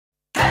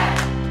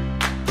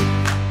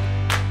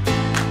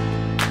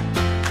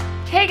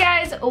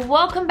guys,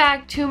 welcome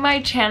back to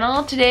my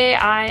channel. Today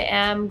I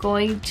am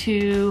going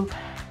to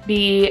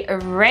be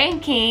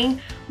ranking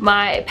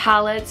my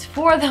palettes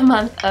for the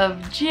month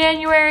of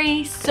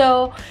January.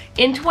 So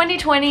in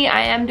 2020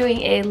 I am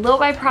doing a low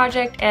buy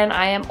project and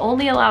I am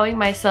only allowing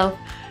myself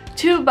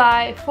to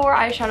buy 4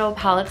 eyeshadow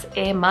palettes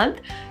a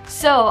month.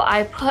 So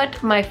I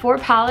put my 4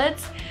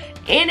 palettes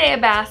in a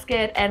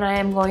basket and I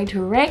am going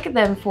to rank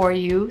them for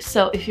you.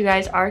 So if you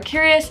guys are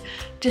curious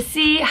to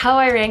see how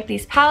I rank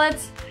these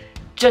palettes,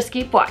 just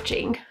keep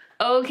watching.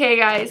 Okay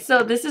guys,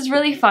 so this is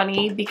really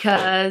funny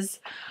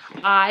because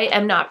I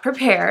am not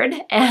prepared,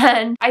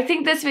 and I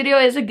think this video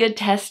is a good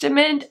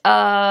testament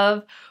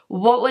of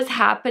what was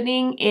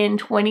happening in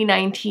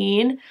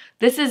 2019.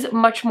 This is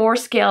much more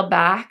scaled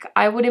back,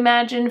 I would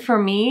imagine, for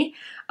me,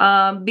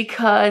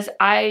 because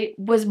I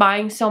was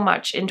buying so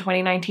much in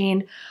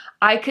 2019.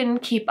 I couldn't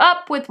keep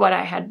up with what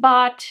I had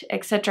bought,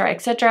 etc,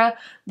 etc.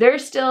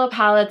 There's still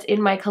palettes in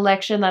my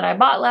collection that I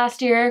bought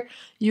last year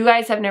you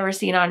guys have never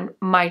seen on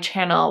my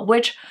channel,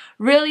 which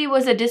really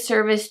was a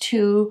disservice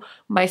to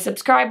my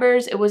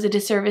subscribers. It was a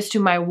disservice to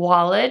my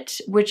wallet,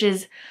 which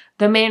is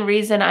the main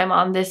reason I'm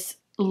on this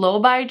low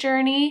buy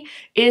journey,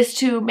 is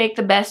to make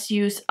the best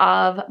use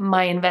of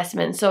my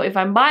investment. So if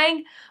I'm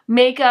buying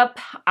makeup,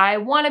 I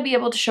want to be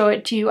able to show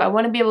it to you. I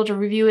want to be able to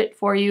review it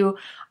for you.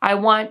 I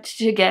want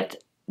to get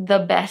the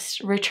best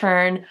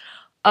return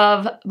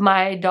of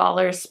my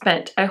dollars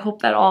spent. I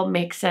hope that all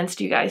makes sense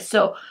to you guys.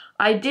 So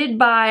I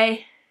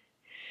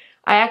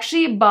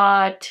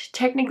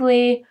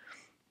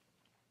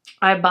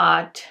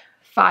bought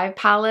 5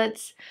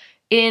 palettes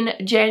in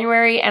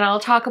January, and I'll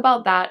talk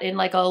about that in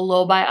like a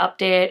low buy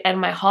update and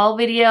my haul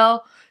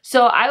video.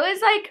 So I was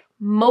like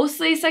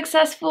mostly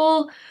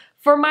successful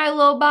for my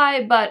low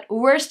buy, but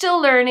we're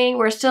still learning.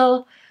 We're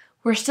still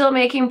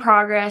making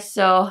progress.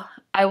 So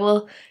I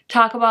will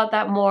talk about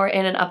that more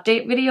in an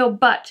update video,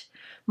 but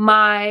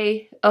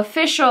my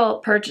official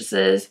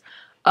purchases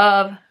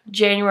of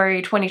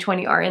January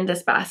 2020 are in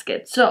this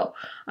basket. So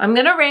I'm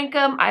gonna rank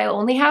them. I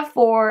only have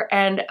 4,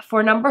 and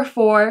for number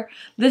 4,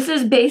 this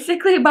is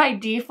basically by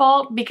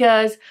default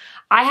because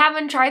I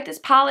haven't tried this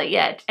palette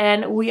yet,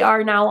 and we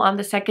are now on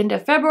the 2nd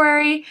of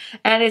February,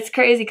 and it's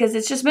crazy because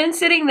it's just been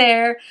sitting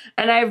there,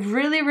 and I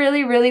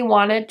really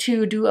wanted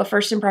to do a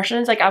first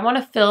impressions. Like, I want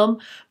to film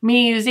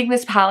me using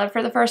this palette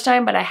for the first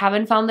time, but I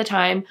haven't found the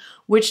time,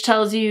 which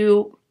tells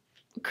you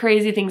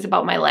crazy things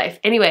about my life.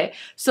 Anyway,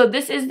 so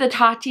this is the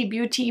Tati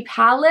Beauty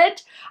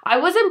palette. I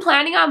wasn't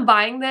planning on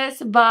buying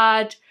this,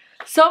 but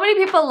so many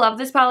people love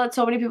this palette,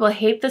 so many people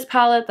hate this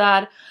palette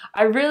that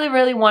I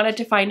really wanted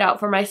to find out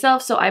for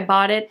myself, so I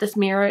bought it. This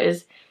mirror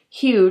is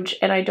huge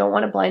and I don't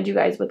want to blind you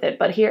guys with it,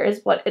 but here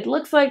is what it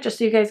looks like just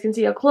so you guys can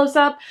see a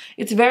close-up.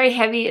 It's very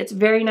heavy, it's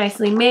very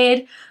nicely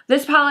made.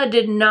 This palette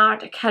did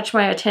not catch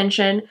my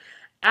attention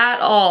at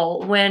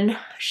all when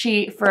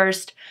she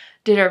first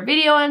did her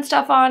video and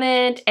stuff on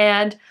it,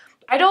 and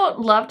I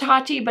don't love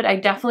Tati, but I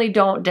definitely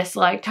don't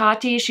dislike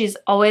Tati. She's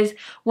always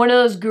one of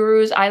those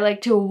gurus I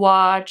like to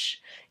watch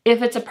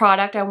if it's a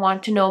product I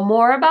want to know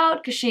more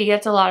about, because she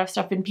gets a lot of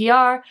stuff in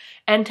PR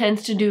and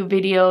tends to do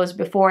videos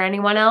before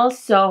anyone else.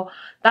 So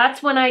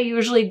that's when I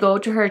usually go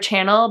to her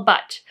channel,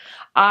 but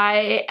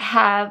I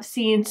have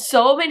seen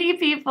so many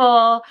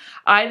people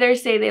either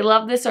say they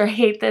love this or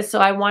hate this, so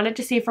I wanted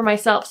to see for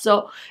myself.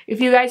 So if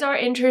you guys are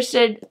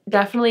interested,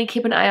 definitely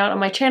keep an eye out on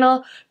my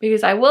channel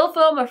because I will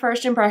film a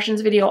first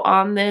impressions video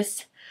on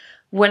this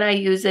when I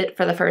use it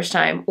for the first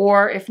time,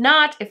 or if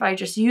not, if I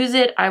just use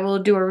it, I will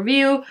do a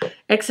review,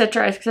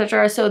 etc,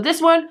 etc. So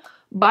this one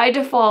by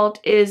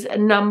default is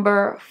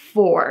number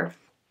 4.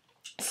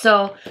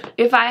 So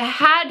if I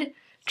had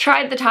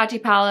tried the Tati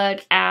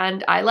palette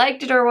and I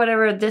liked it or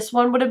whatever, this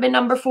one would have been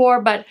number 4.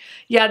 But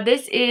yeah,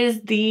 this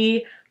is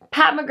the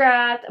Pat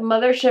McGrath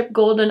Mothership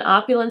Golden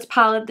Opulence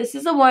palette. This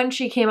is the one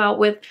she came out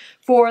with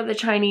for the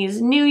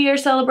Chinese New Year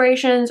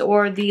celebrations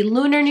or the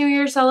Lunar New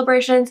Year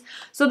celebrations.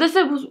 So this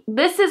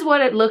is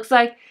what it looks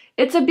like.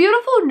 It's a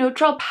beautiful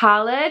neutral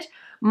palette.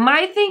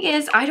 My thing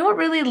is, I don't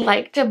really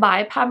like to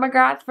buy Pat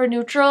McGrath for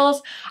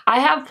neutrals. I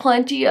have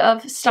plenty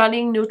of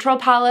stunning neutral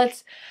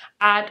palettes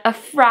at a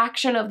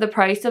fraction of the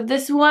price of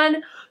this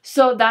one,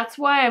 so that's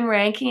why I'm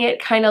ranking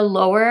it kind of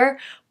lower.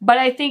 But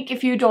I think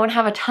if you don't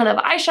have a ton of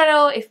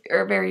eyeshadow, if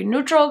you're a very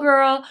neutral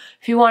girl,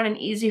 if you want an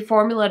easy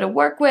formula to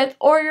work with,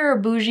 or you're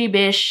a bougie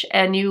bish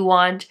and you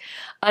want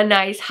a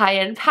nice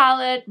high-end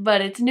palette but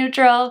it's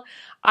neutral,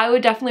 I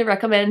would definitely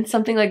recommend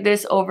something like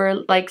this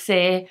over, like,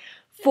 say,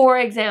 for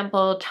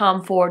example,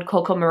 Tom Ford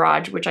Cocoa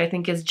Mirage, which I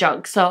think is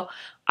junk. So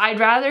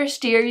I'd rather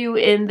steer you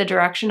in the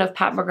direction of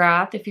Pat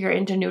McGrath if you're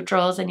into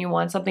neutrals and you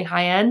want something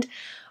high-end.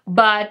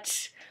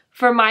 But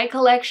for my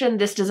collection,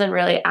 this doesn't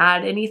really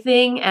add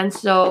anything, and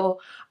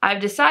so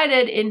I've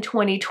decided in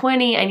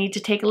 2020 I need to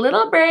take a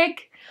little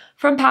break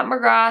from Pat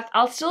McGrath.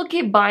 I'll still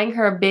keep buying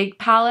her big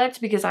palettes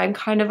because I'm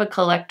kind of a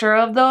collector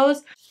of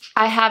those.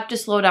 I have to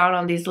slow down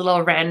on these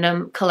little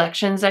random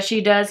collections that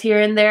she does here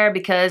and there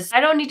because I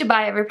don't need to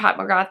buy every Pat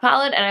McGrath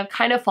palette, and I've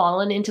kind of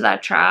fallen into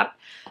that trap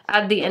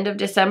at the end of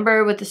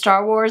December with the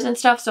Star Wars and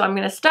stuff. So I'm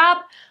gonna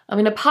stop, I'm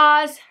gonna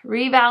pause,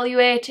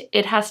 reevaluate.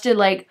 It has to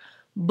like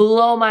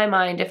blow my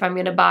mind if I'm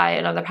gonna buy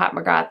another Pat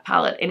McGrath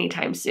palette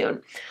anytime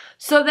soon.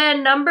 So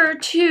then number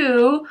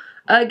 2,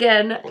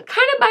 again, kind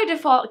of by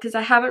default because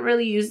I haven't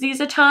really used these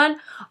a ton,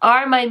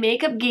 are my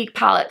Makeup Geek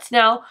palettes.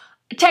 Now,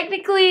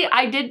 technically,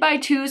 I did buy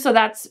 2, so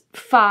that's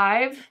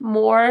 5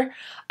 more.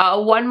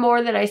 1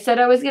 more that I said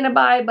I was gonna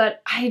buy,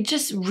 but I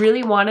just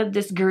really wanted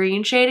this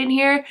green shade in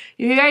here.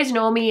 If you guys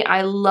know me,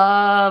 I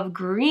love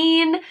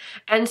green,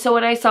 and so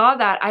when I saw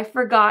that, I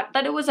forgot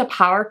that it was a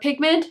power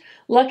pigment.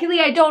 Luckily,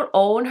 I don't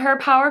own her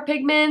power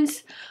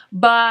pigments,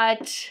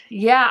 but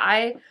yeah,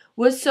 I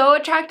was so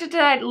attracted to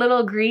that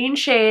little green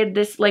shade,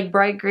 this like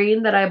bright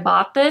green, that I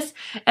bought this.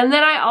 And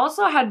then I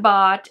also had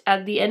bought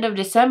at the end of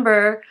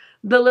December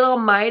the little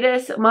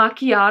Midas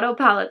Macchiato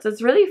palettes.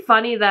 It's really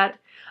funny that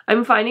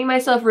I'm finding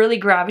myself really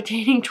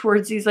gravitating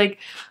towards these like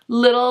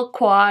little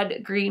quad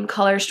green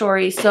color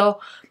stories.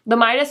 So the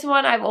Midas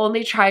one I've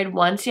only tried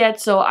once yet,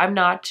 so I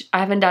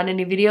haven't done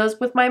any videos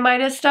with my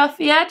Midas stuff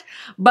yet,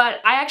 but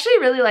I actually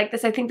really like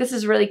this. I think this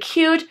is really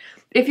cute.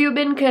 If you've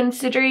been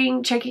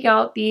considering checking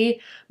out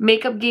the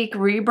Makeup Geek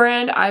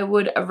rebrand, I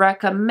would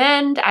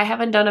recommend. I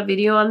haven't done a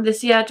video on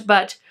this yet,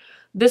 but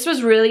this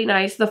was really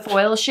nice. The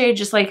foil shade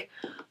just like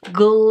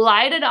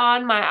glided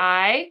on my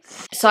eye,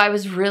 so I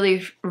was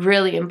really,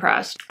 really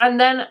impressed. And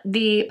then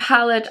the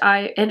palette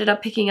I ended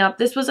up picking up,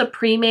 this was a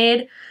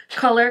pre-made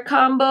color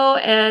combo,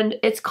 and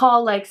it's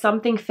called like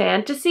something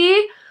fantasy.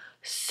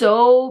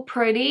 So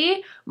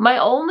pretty. My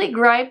only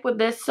gripe with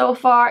this so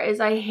far is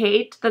I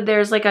hate that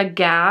there's like a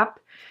gap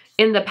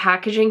in the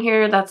packaging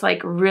here that's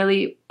like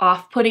really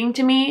off-putting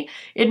to me.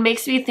 It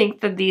makes me think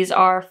that these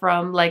are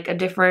from like a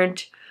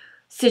different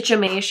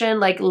situation,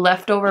 like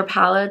leftover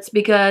palettes,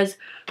 because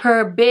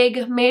her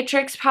big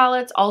matrix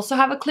palettes also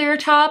have a clear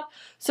top.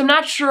 So I'm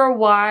not sure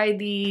why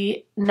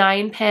the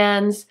 9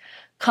 pans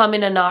come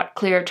in a not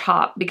clear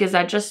top, because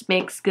that just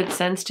makes good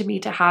sense to me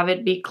to have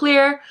it be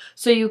clear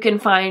so you can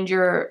find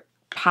your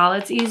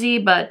palettes easy.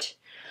 But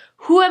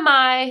who am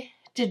I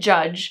to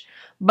judge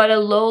but a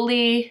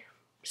lowly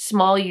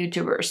small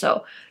YouTuber?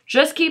 So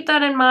just keep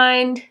that in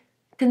mind.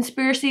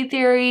 Conspiracy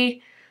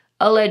theory,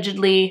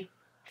 allegedly,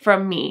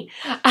 from me.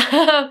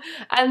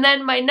 And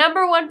then my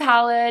number 1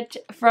 palette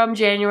from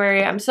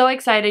January. I'm so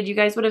excited. You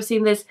guys would have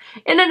seen this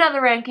in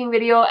another ranking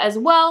video as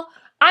well.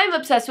 I'm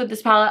obsessed with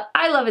this palette.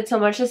 I love it so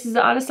much. This is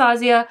the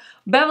Anastasia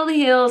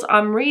Beverly Hills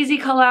Amrezy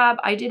collab.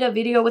 I did a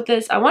video with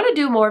this. I want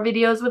to do more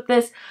videos with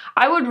this.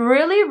 I would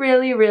really,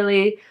 really,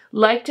 really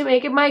like to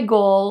make it my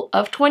goal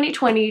of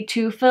 2020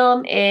 to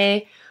film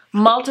a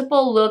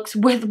multiple looks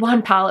with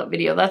 1 palette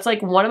video. That's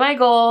like one of my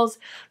goals.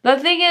 The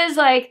thing is,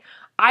 like,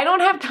 I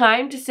don't have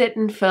time to sit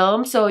and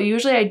film, so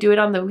usually I do it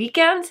on the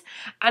weekends,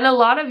 and a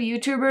lot of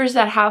YouTubers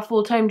that have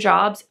full-time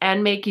jobs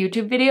and make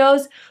YouTube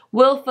videos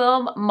will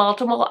film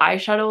multiple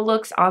eyeshadow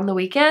looks on the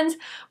weekends.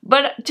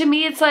 But to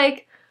me, it's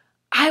like,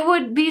 I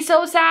would be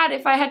so sad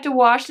if I had to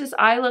wash this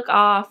eye look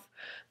off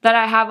that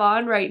I have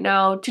on right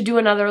now to do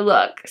another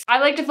look. I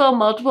like to film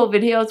multiple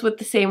videos with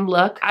the same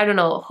look. I don't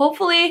know,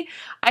 hopefully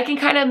I can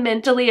kind of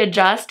mentally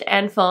adjust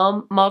and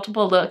film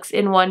multiple looks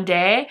in one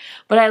day,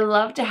 but I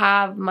love to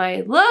have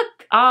my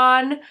look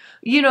on,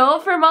 you know,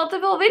 for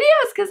multiple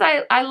videos because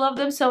I love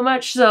them so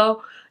much.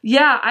 So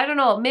yeah, I don't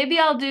know, maybe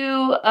I'll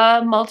do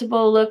a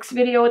multiple looks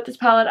video with this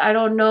palette, I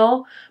don't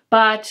know,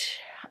 but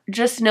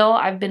just know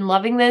I've been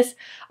loving this.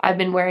 I've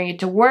been wearing it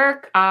to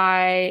work.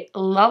 I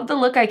love the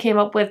look I came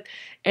up with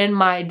in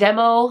my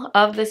demo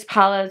of this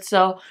palette,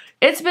 so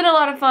it's been a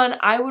lot of fun.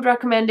 I would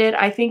recommend it.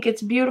 I think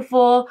it's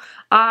beautiful.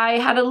 I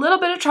had a little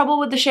bit of trouble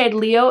with the shade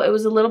Leo. It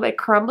was a little bit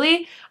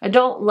crumbly. I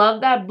don't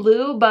love that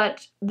blue,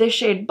 but the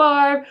shade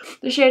Barb,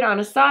 the shade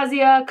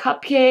Anastasia,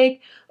 Cupcake,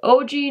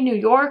 OG New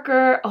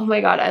Yorker. Oh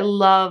my god, I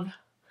love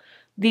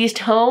these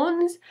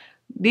tones.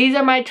 These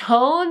are my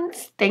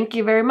tones. Thank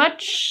you very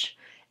much.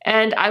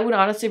 And I would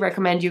honestly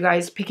recommend you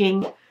guys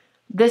picking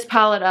this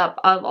palette up.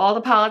 Of all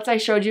the palettes I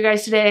showed you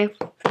guys today,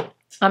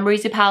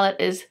 Amrezy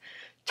palette is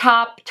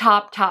top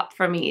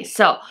for me.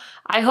 So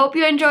I hope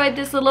you enjoyed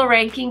this little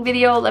ranking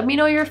video. Let me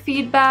know your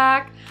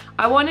feedback.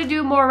 I want to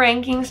do more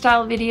ranking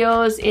style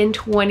videos in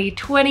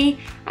 2020.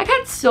 I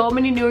got so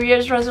many New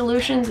Year's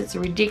resolutions, it's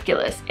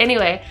ridiculous.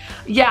 Anyway,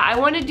 yeah, I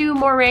want to do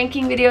more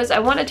ranking videos. I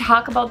want to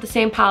talk about the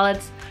same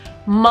palettes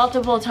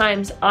multiple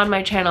times on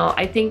my channel.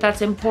 I think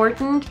that's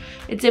important.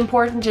 It's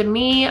important to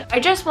me. I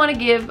just want to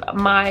give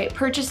my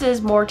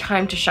purchases more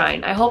time to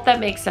shine. I hope that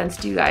makes sense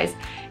to you guys.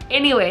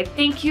 Anyway,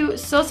 thank you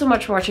so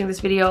much for watching this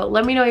video.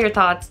 Let me know your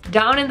thoughts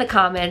down in the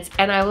comments,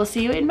 and I will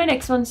see you in my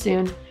next one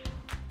soon.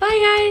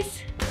 Bye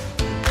guys!